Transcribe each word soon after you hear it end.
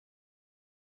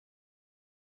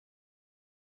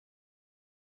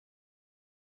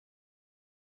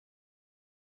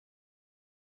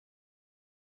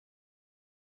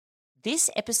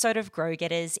This episode of Grow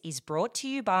Getters is brought to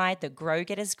you by the Grow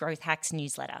Getters Growth Hacks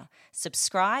newsletter.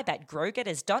 Subscribe at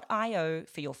growgetters.io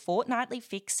for your fortnightly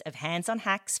fix of hands-on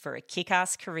hacks for a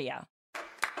kick-ass career.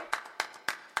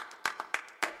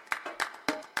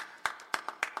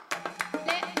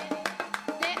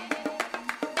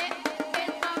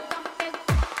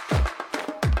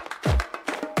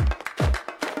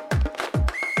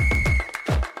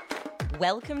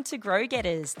 Welcome to Grow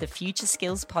Getters, the Future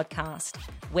Skills podcast.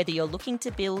 Whether you're looking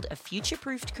to build a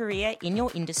future-proofed career in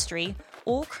your industry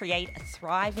or create a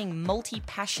thriving,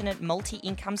 multi-passionate,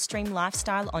 multi-income stream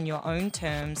lifestyle on your own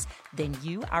terms, then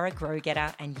you are a Grow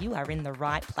Getter and you are in the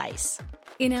right place.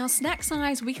 In our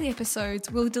snack-sized weekly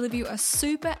episodes, we'll deliver you a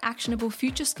super actionable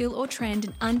future skill or trend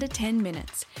in under 10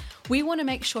 minutes. We want to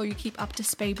make sure you keep up to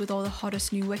speed with all the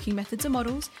hottest new working methods and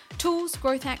models, tools,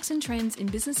 growth hacks and trends in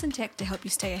business and tech to help you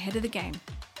stay ahead of the game.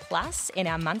 Plus, in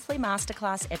our monthly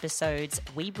masterclass episodes,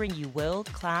 we bring you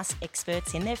world-class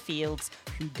experts in their fields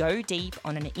who go deep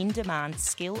on an in-demand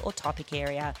skill or topic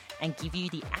area and give you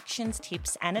the actions,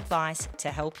 tips and advice to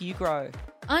help you grow.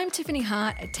 I'm Tiffany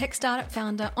Hart, a tech startup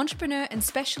founder, entrepreneur and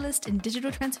specialist in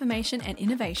digital transformation and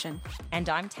innovation. And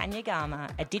I'm Tanya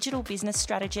Garma, a digital business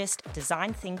strategist,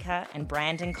 design thinker and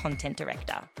brand and content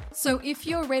director. So if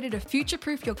you're ready to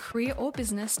future-proof your career or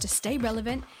business to stay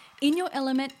relevant, in your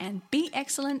element and be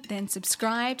excellent, then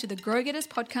subscribe to the Grow Getters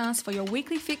podcast for your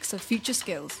weekly fix of future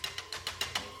skills.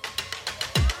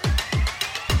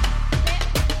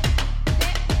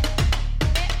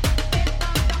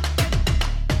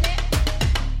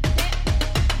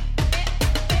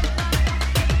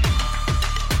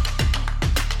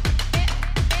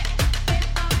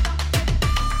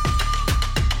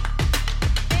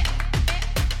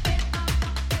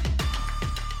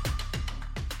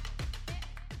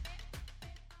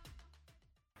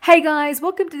 Hey guys,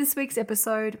 welcome to this week's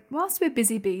episode. Whilst we're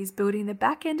busy bees building the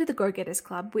back end of the Grow Getters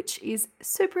Club, which is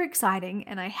super exciting,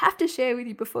 and I have to share with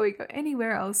you before we go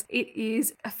anywhere else, it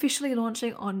is officially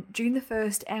launching on June the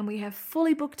 1st, and we have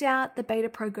fully booked out the beta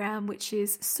program, which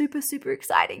is super, super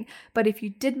exciting. But if you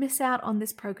did miss out on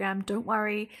this program, don't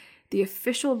worry. The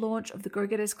official launch of the Grow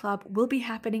Getters Club will be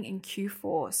happening in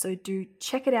Q4, so do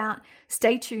check it out,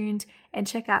 stay tuned, and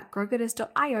check out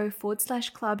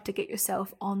growgetters.io/club to get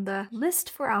yourself on the list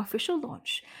for our official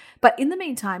launch. But in the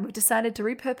meantime, we've decided to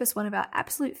repurpose one of our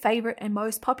absolute favorite and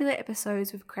most popular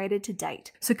episodes we've created to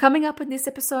date. So coming up in this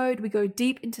episode, we go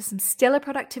deep into some stellar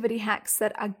productivity hacks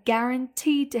that are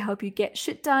guaranteed to help you get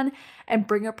shit done and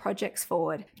bring your projects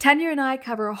forward. Tanya and I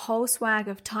cover a whole swag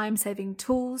of time-saving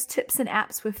tools, tips, and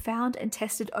apps we've found and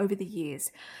tested over the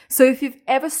years. So if you've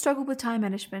ever struggled with time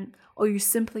management, or you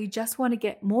simply just want to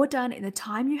get more done in the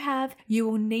time you have, you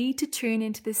will need to tune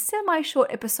into this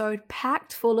semi-short episode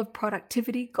packed full of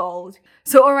productivity gold.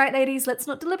 So all right, ladies, let's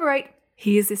not deliberate.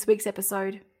 Here's this week's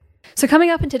episode. So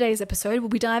coming up in today's episode, we'll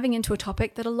be diving into a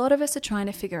topic that a lot of us are trying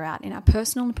to figure out in our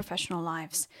personal and professional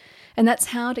lives, and that's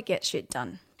how to get shit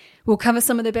done. We'll cover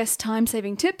some of the best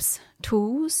time-saving tips,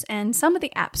 tools, and some of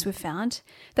the apps we've found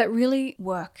that really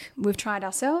work. We've tried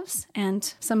ourselves,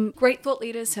 and some great thought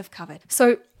leaders have covered.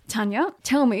 So Tanya,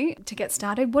 tell me, to get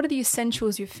started, what are the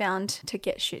essentials you've found to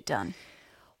get shit done?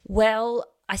 Well,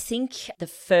 I think the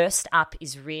first up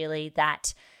is really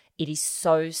that it is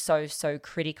so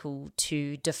critical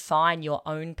to define your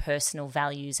own personal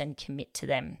values and commit to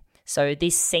them. So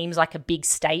this seems like a big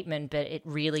statement, but it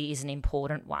really is an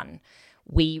important one.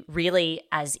 We really,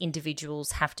 as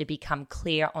individuals, have to become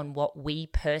clear on what we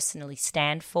personally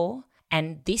stand for.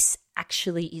 And this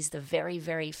actually is the very,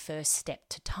 very first step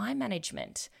to time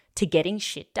management, to getting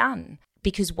shit done.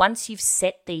 Because once you've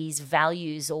set these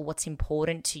values or what's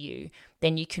important to you,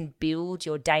 then you can build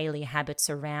your daily habits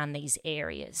around these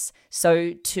areas.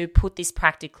 So to put this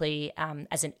practically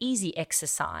as an easy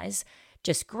exercise,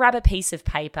 just grab a piece of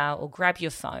paper or grab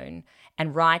your phone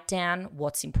and write down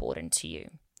what's important to you.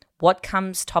 What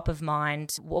comes top of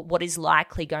mind? What is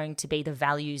likely going to be the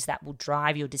values that will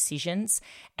drive your decisions?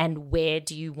 And where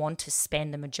do you want to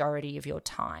spend the majority of your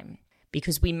time?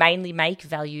 Because we mainly make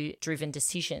value-driven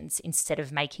decisions instead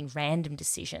of making random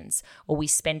decisions, or we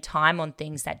spend time on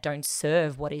things that don't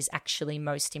serve what is actually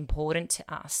most important to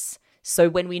us. So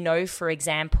when we know, for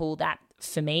example, that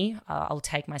for me, I'll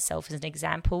take myself as an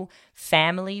example,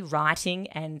 family, writing,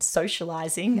 and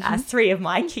socializing are three of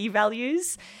my key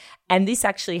values. And this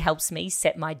actually helps me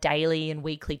set my daily and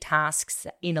weekly tasks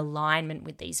in alignment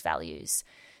with these values.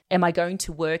 Am I going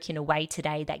to work in a way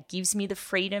today that gives me the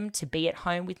freedom to be at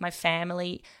home with my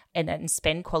family and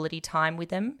spend quality time with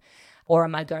them? Or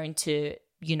am I going to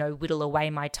whittle away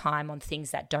my time on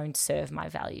things that don't serve my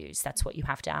values? That's what you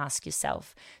have to ask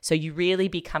yourself. So you really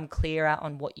become clearer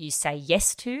on what you say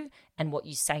yes to and what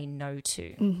you say no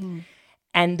to. Mm-hmm.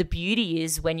 And the beauty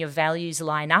is when your values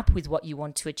line up with what you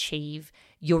want to achieve,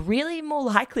 you're really more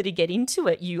likely to get into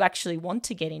it. You actually want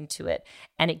to get into it.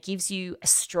 And it gives you a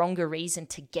stronger reason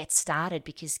to get started,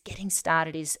 because getting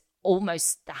started is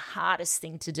almost the hardest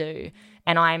thing to do.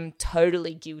 And I'm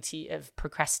totally guilty of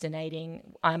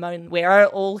procrastinating. We're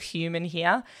all human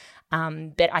here.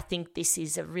 But I think this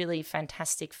is a really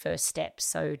fantastic first step.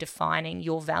 So defining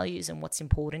your values and what's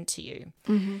important to you.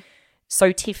 Mm-hmm.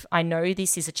 So Tiff, I know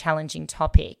this is a challenging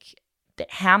topic,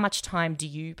 but how much time do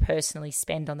you personally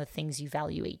spend on the things you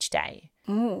value each day?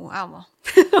 Oh, wow.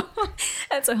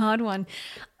 That's a hard one.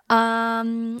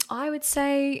 I would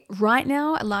say right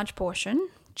now a large portion,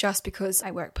 just because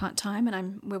I work part-time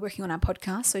and we're working on our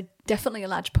podcast, so definitely a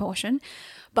large portion,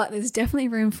 but there's definitely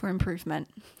room for improvement,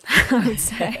 I would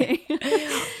say.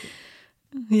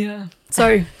 Yeah.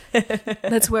 So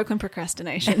let's work on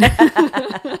procrastination.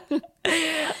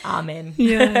 Amen.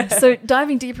 Yeah. So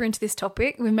diving deeper into this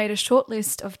topic, we've made a short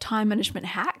list of time management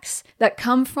hacks that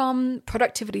come from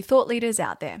productivity thought leaders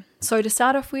out there. So to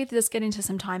start off with, let's get into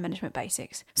some time management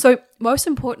basics. So most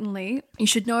importantly, you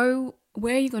should know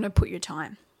where you're going to put your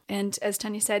time. And as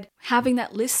Tanya said, having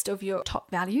that list of your top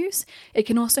values, it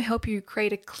can also help you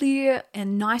create a clear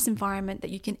and nice environment that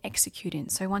you can execute in.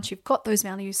 So once you've got those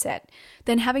values set,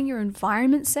 then having your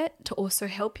environment set to also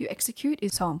help you execute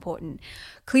is so important.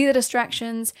 Clear the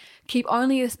distractions, keep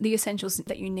only the essentials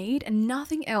that you need and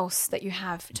nothing else that you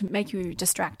have to make you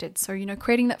distracted. So,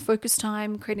 creating that focused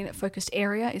time, creating that focused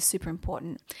area is super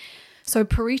important. So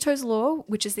Pareto's Law,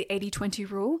 which is the 80-20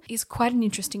 rule, is quite an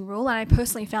interesting rule. And I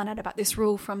personally found out about this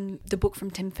rule from the book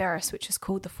from Tim Ferriss, which is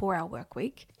called The 4-Hour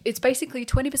Workweek. It's basically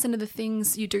 20% of the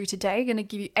things you do today are going to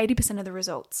give you 80% of the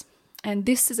results. And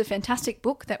this is a fantastic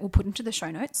book that we'll put into the show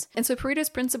notes. And so Pareto's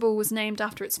principle was named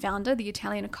after its founder, the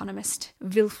Italian economist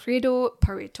Vilfredo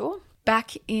Pareto,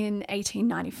 back in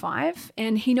 1895,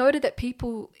 and he noted that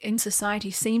people in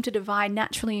society seem to divide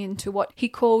naturally into what he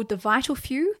called the vital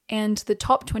few and the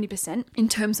top 20% in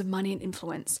terms of money and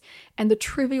influence, and the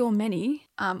trivial many,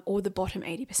 or the bottom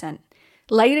 80%.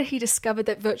 Later, he discovered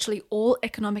that virtually all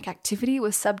economic activity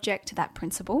was subject to that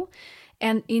principle,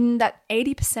 and in that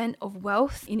 80% of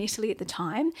wealth in Italy at the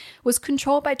time was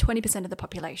controlled by 20% of the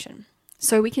population.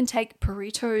 So we can take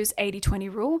Pareto's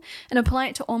 80-20 rule and apply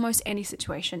it to almost any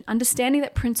situation. Understanding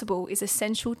that principle is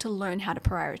essential to learn how to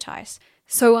prioritize.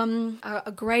 So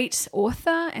a great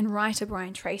author and writer,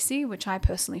 Brian Tracy, which I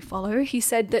personally follow, he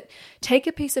said that take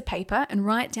a piece of paper and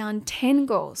write down 10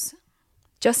 goals,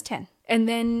 just 10. And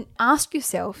then ask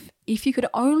yourself, if you could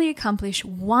only accomplish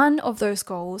one of those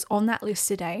goals on that list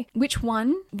today, which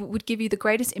one would give you the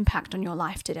greatest impact on your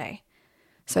life today?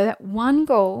 So that one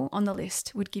goal on the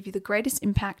list would give you the greatest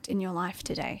impact in your life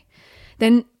today.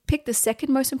 Then pick the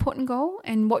second most important goal,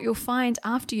 and what you'll find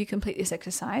after you complete this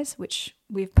exercise, which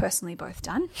we've personally both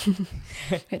done,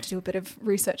 we had to do a bit of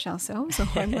research ourselves or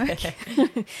homework,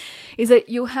 is that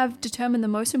you'll have determined the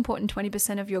most important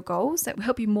 20% of your goals that will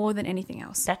help you more than anything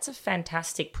else. That's a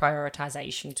fantastic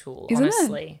prioritization tool, Isn't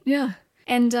honestly. It? Yeah.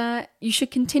 And you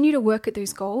should continue to work at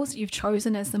those goals you've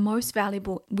chosen as the most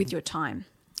valuable with your time.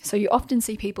 So you often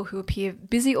see people who appear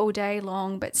busy all day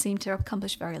long but seem to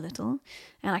accomplish very little.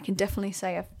 And I can definitely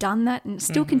say I've done that and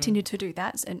still continue to do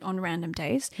that on random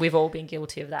days. We've all been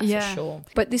guilty of that for sure.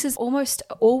 But this is almost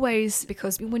always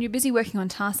because when you're busy working on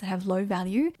tasks that have low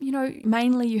value,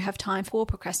 mainly you have time for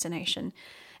procrastination.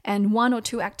 And one or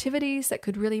two activities that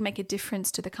could really make a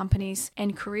difference to the companies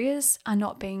and careers are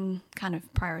not being kind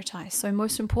of prioritized. So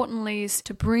most importantly is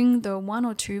to bring the one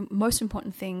or two most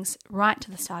important things right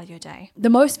to the start of your day. The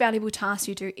most valuable tasks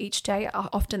you do each day are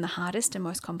often the hardest and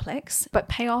most complex, but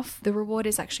payoff, the reward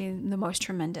is actually the most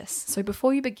tremendous. So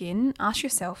before you begin, ask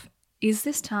yourself, is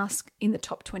this task in the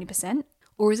top 20%?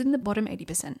 Or is it in the bottom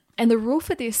 80%? And the rule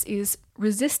for this is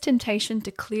resist temptation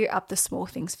to clear up the small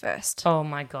things first. Oh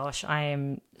my gosh, I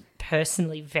am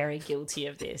personally very guilty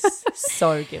of this.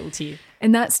 So guilty.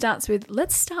 And that starts with,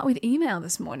 let's start with email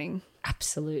this morning.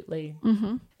 Absolutely.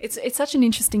 Mm-hmm. It's such an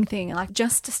interesting thing. Like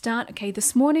just to start, okay,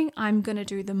 this morning I'm going to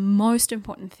do the most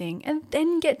important thing and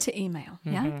then get to email.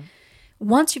 Yeah.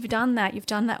 Once you've done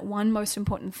that one most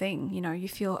important thing, you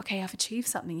feel, okay, I've achieved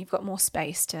something. You've got more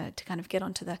space to kind of get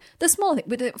onto the smaller thing.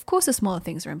 But of course, the smaller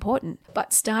things are important.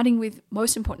 But starting with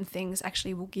most important things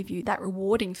actually will give you that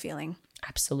rewarding feeling.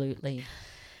 Absolutely.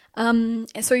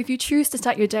 So if you choose to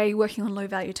start your day working on low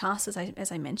value tasks,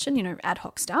 as I mentioned, ad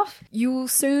hoc stuff, you will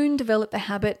soon develop the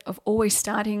habit of always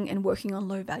starting and working on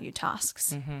low value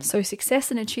tasks. So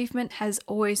success and achievement has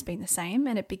always been the same,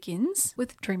 and it begins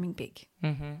with dreaming big.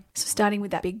 So starting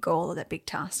with that big goal or that big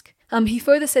task. He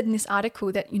further said in this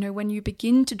article that, when you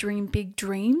begin to dream big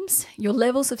dreams, your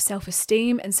levels of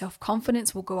self-esteem and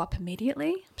self-confidence will go up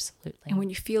immediately. Absolutely. And when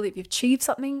you feel that you've achieved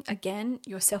something, again,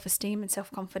 your self-esteem and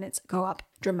self-confidence go up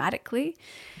dramatically.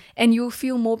 And you'll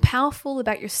feel more powerful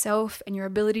about yourself and your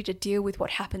ability to deal with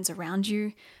what happens around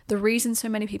you. The reason so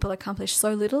many people accomplish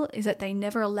so little is that they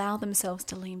never allow themselves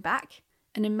to lean back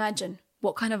and imagine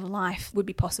what kind of life would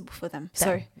be possible for them.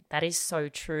 That is so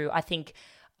true. I think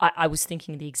I was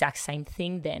thinking the exact same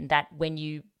thing then, that when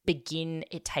you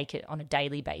take it on a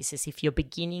daily basis, if you're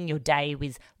beginning your day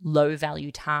with low value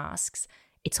tasks,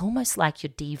 it's almost like you're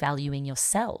devaluing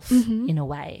yourself in a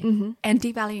way. And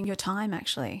devaluing your time,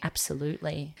 actually.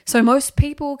 Absolutely. So most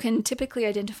people can typically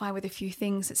identify with a few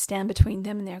things that stand between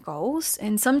them and their goals.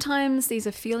 And sometimes these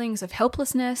are feelings of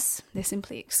helplessness. They're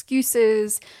simply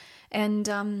excuses. And,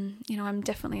 I'm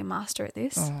definitely a master at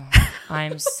this.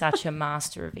 I'm such a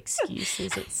master of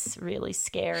excuses. It's really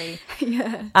scary.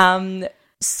 Yeah.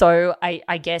 So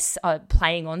I guess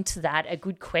playing on to that, a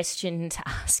good question to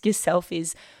ask yourself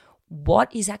is,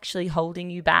 what is actually holding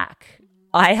you back?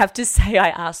 I have to say I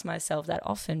ask myself that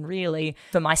often, really.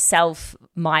 For myself,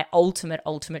 my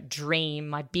ultimate dream,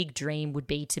 my big dream would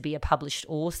be to be a published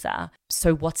author.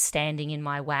 So what's standing in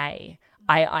my way?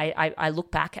 I look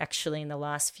back actually in the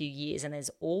last few years, and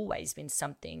there's always been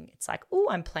something. It's like,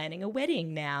 I'm planning a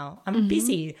wedding now. I'm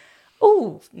busy.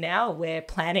 Now we're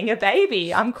planning a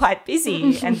baby. I'm quite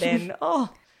busy. And then,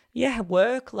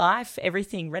 work, life,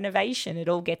 everything, renovation, it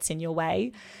all gets in your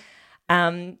way.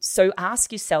 So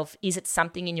ask yourself, is it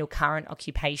something in your current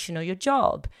occupation or your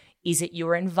job? Is it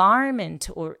your environment,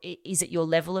 or is it your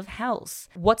level of health?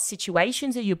 What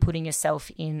situations are you putting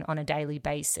yourself in on a daily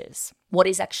basis? What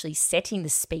is actually setting the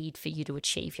speed for you to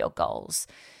achieve your goals?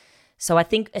 So I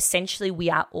think essentially we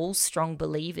are all strong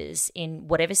believers in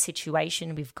whatever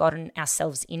situation we've gotten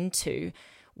ourselves into,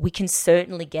 we can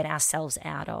certainly get ourselves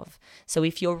out of. So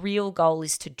if your real goal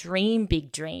is to dream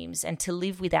big dreams and to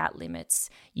live without limits,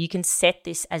 you can set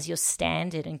this as your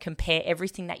standard and compare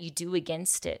everything that you do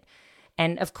against it.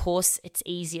 And of course, it's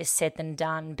easier said than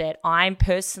done, but I'm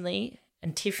personally,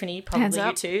 and Tiffany, probably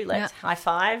you too, let's high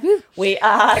five. We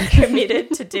are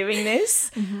committed to doing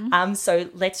this. So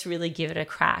let's really give it a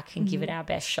crack and give it our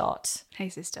best shot. Hey,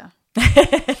 sister.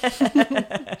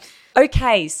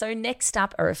 Okay, so next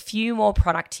up are a few more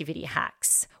productivity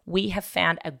hacks. We have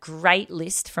found a great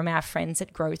list from our friends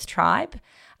at Growth Tribe.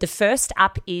 The first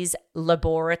up is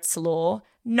Laborit's Law.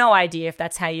 No idea if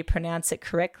that's how you pronounce it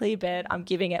correctly, but I'm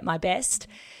giving it my best.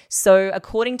 So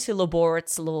according to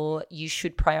Laborit's Law, you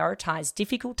should prioritize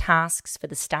difficult tasks for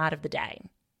the start of the day.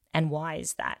 And why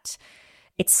is that?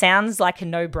 It sounds like a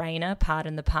no-brainer,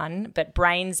 pardon the pun, but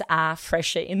brains are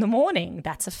fresher in the morning.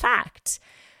 That's a fact.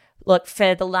 Look,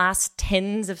 for the last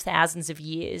tens of thousands of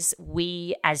years,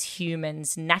 we as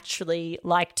humans naturally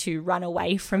like to run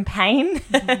away from pain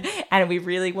and we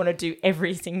really want to do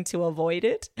everything to avoid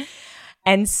it.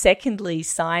 And secondly,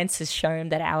 science has shown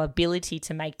that our ability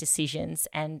to make decisions,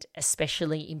 and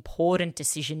especially important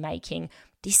decision making,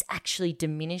 this actually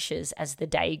diminishes as the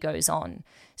day goes on.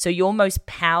 So your most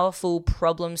powerful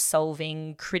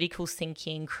problem-solving, critical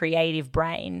thinking, creative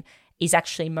brain is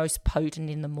actually most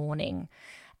potent in the morning.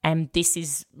 And this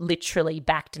is literally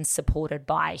backed and supported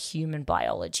by human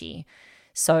biology.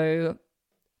 So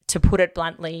to put it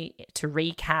bluntly, to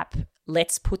recap,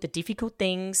 let's put the difficult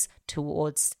things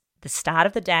towards the start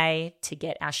of the day to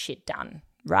get our shit done,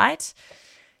 right?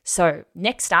 So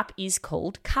next up is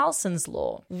called Carlson's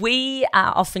Law. We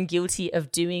are often guilty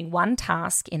of doing one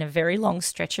task in a very long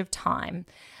stretch of time,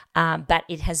 but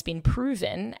it has been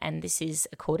proven, and this is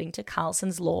according to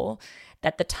Carlson's Law,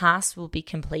 that the task will be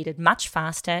completed much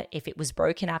faster if it was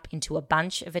broken up into a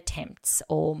bunch of attempts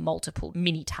or multiple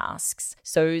mini tasks.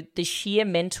 So the sheer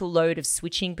mental load of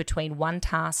switching between one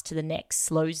task to the next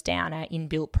slows down our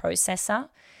inbuilt processor.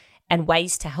 And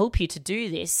ways to help you to do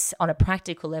this on a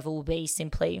practical level will be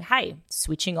simply, hey,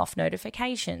 switching off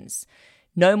notifications.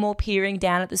 No more peering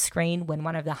down at the screen when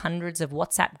one of the hundreds of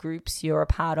WhatsApp groups you're a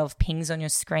part of pings on your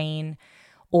screen.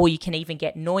 Or you can even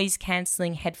get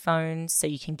noise-cancelling headphones so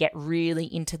you can get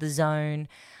really into the zone.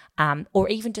 Or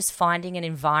even just finding an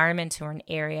environment or an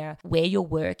area where you're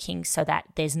working so that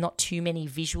there's not too many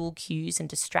visual cues and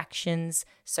distractions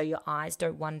so your eyes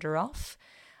don't wander off.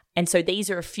 And so these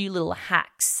are a few little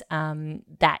hacks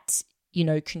that,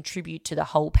 contribute to the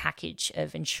whole package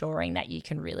of ensuring that you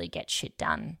can really get shit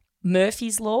done.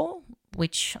 Murphy's Law,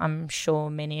 which I'm sure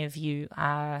many of you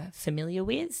are familiar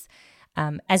with.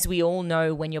 As we all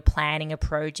know, when you're planning a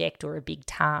project or a big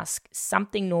task,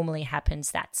 something normally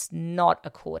happens that's not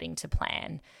according to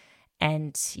plan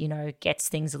and, gets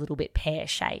things a little bit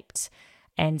pear-shaped,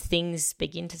 and things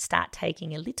begin to start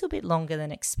taking a little bit longer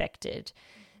than expected.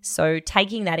 So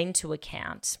taking that into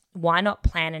account, why not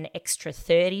plan an extra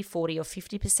 30, 40 or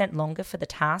 50% longer for the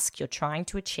task you're trying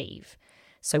to achieve?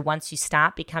 So once you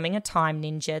start becoming a time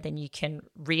ninja, then you can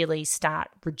really start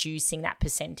reducing that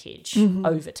percentage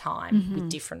over time with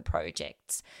different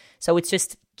projects. So it's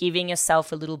just giving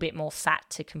yourself a little bit more fat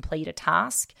to complete a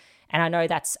task. And I know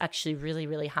that's actually really,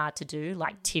 really hard to do.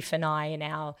 Like Tiff and I in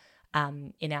our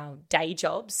day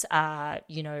jobs,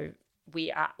 we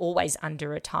are always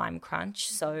under a time crunch.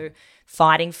 So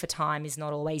fighting for time is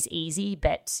not always easy,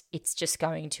 but it's just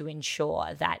going to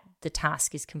ensure that the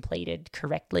task is completed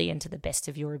correctly and to the best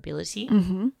of your ability.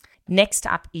 Next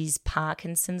up is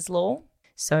Parkinson's Law.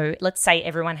 So let's say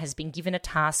everyone has been given a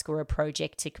task or a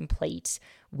project to complete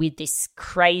with this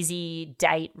crazy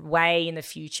date way in the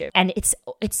future. And it's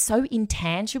so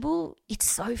intangible. It's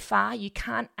so far. You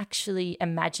can't actually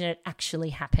imagine it actually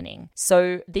happening.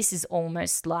 So this is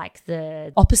almost like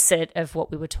the opposite of what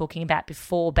we were talking about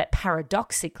before. But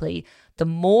paradoxically, the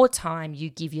more time you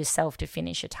give yourself to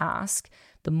finish a task,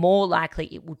 the more likely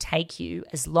it will take you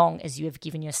as long as you have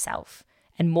given yourself.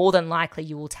 And more than likely,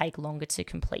 you will take longer to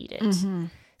complete it.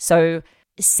 So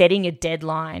setting a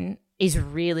deadline is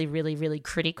really, really, really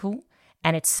critical,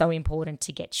 and it's so important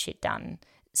to get shit done.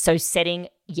 So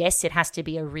yes, it has to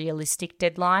be a realistic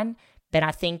deadline, but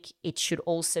I think it should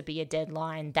also be a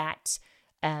deadline that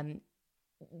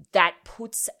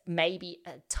puts maybe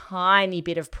a tiny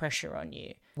bit of pressure on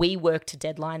you. We work to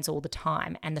deadlines all the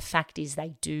time, and the fact is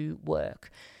they do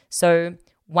work. So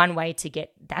one way to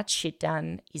get that shit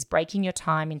done is breaking your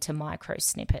time into micro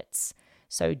snippets.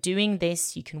 So doing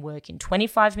this, you can work in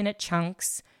 25-minute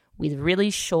chunks with really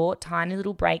short, tiny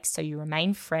little breaks so you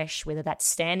remain fresh, whether that's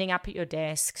standing up at your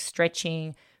desk,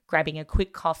 stretching, grabbing a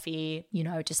quick coffee,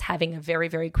 just having a very,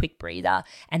 very quick breather,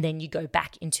 and then you go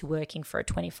back into working for a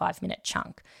 25-minute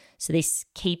chunk. So this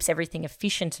keeps everything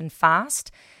efficient and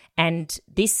fast. And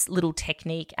this little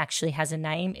technique actually has a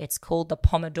name. It's called the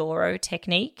Pomodoro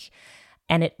technique.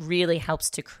 And it really helps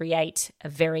to create a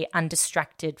very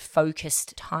undistracted,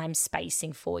 focused time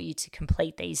spacing for you to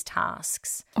complete these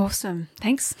tasks. Awesome.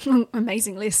 Thanks.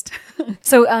 Amazing list.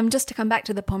 So just to come back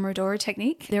to the Pomodoro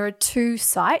technique, there are 2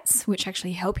 sites which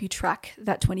actually help you track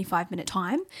that 25-minute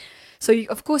time. So,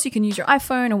 of course, you can use your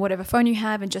iPhone or whatever phone you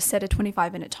have and just set a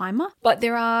 25-minute timer. But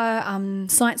there are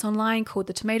sites online called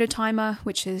the Tomato Timer,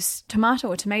 which is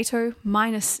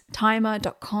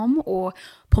tomato-timer.com or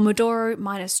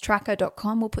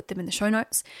pomodoro-tracker.com. We'll put them in the show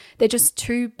notes. They're just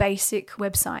 2 basic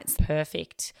websites.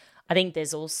 Perfect. I think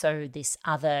there's also this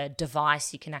other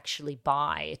device you can actually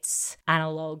buy. It's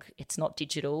analog. It's not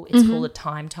digital. It's called a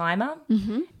time timer.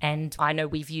 And I know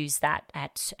we've used that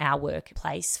at our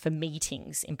workplace for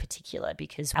meetings in particular,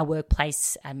 because our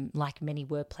workplace, like many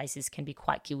workplaces, can be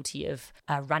quite guilty of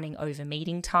running over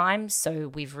meeting time. So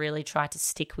we've really tried to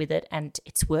stick with it, and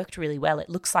it's worked really well. It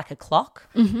looks like a clock.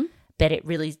 But it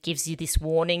really gives you this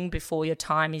warning before your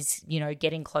time is,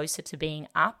 getting closer to being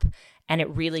up. And it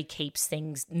really keeps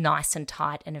things nice and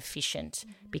tight and efficient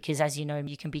because, as you know,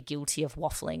 you can be guilty of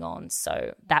waffling on.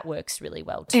 So that works really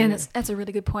well too. And that's a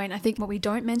really good point. I think what we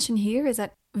don't mention here is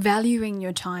that valuing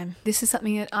your time. This is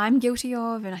something that I'm guilty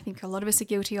of, and I think a lot of us are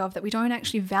guilty of, that we don't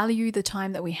actually value the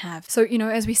time that we have. So,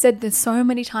 as we said, there's so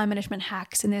many time management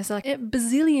hacks and there's like a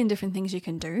bazillion different things you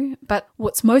can do. But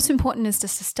what's most important is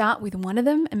just to start with one of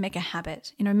them and make a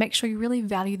habit. Make sure you really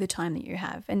value the time that you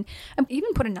have, and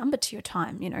even put a number to your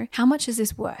time. How much is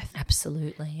this worth?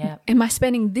 Absolutely, yeah. Am I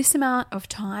spending this amount of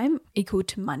time equal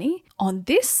to money on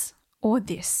this or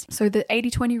this? So the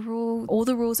 80-20 rule, all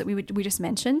the rules that we just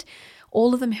mentioned,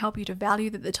 all of them help you to value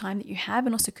the time that you have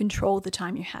and also control the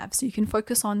time you have so you can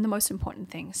focus on the most important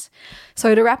things.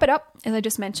 So to wrap it up, as I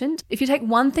just mentioned, if you take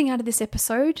one thing out of this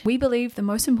episode, we believe the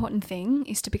most important thing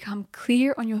is to become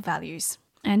clear on your values.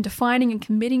 And defining and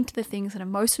committing to the things that are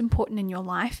most important in your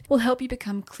life will help you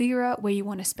become clearer where you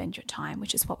want to spend your time,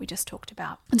 which is what we just talked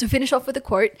about. And to finish off with a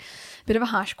quote, a bit of a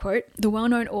harsh quote, the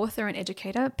well-known author and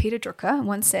educator Peter Drucker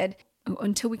once said,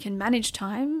 "Until we can manage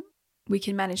time, we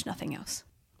can manage nothing else."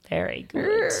 Very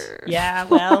good. Yeah,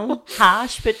 well,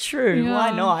 harsh but true. Yeah.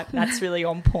 Why not? That's really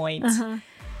on point.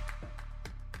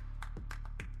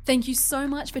 Thank you so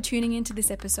much for tuning into this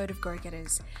episode of Go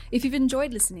Getters. If you've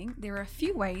enjoyed listening, there are a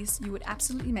few ways you would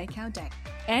absolutely make our day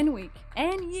and week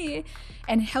and year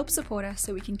and help support us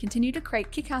so we can continue to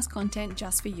create kick-ass content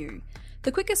just for you.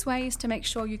 The quickest way is to make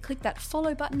sure you click that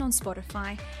follow button on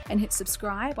Spotify and hit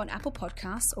subscribe on Apple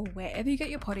Podcasts or wherever you get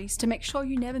your potties to make sure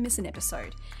you never miss an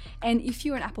episode. And if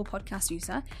you're an Apple Podcast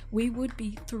user, we would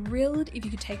be thrilled if you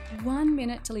could take 1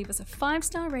 minute to leave us a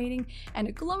 5-star rating and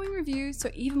a glowing review so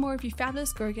even more of you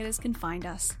fabulous Grow-Getters can find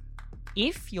us.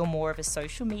 If you're more of a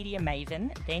social media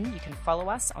maven, then you can follow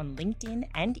us on LinkedIn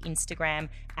and Instagram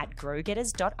at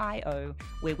growgetters.io,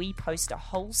 where we post a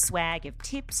whole swag of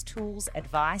tips, tools,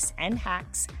 advice, and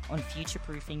hacks on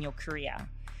future-proofing your career.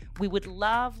 We would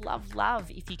love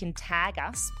if you can tag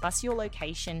us plus your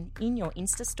location in your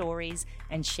Insta stories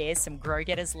and share some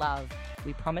Grow-Getters love.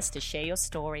 We promise to share your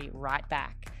story right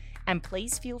back. And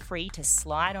please feel free to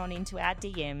slide on into our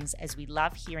DMs, as we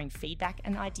love hearing feedback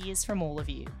and ideas from all of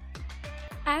you.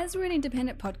 As we're an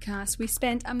independent podcast, we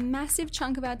spent a massive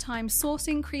chunk of our time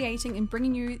sourcing, creating, and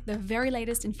bringing you the very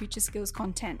latest in Future Skills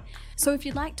content. So if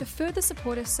you'd like to further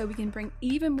support us so we can bring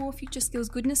even more Future Skills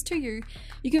goodness to you,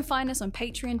 you can find us on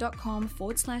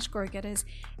patreon.com/growgetters.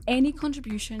 Any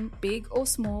contribution, big or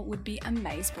small, would be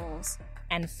amazeballs.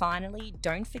 And finally,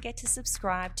 don't forget to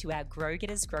subscribe to our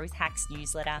Grow-Getters Growth Hacks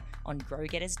newsletter on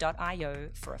growgetters.io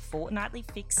for a fortnightly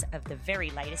fix of the very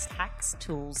latest hacks,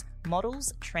 tools,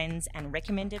 models, trends, and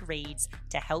recommended reads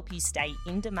to help you stay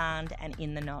in demand and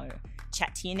in the know.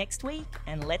 Chat to you next week,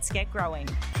 and let's get growing.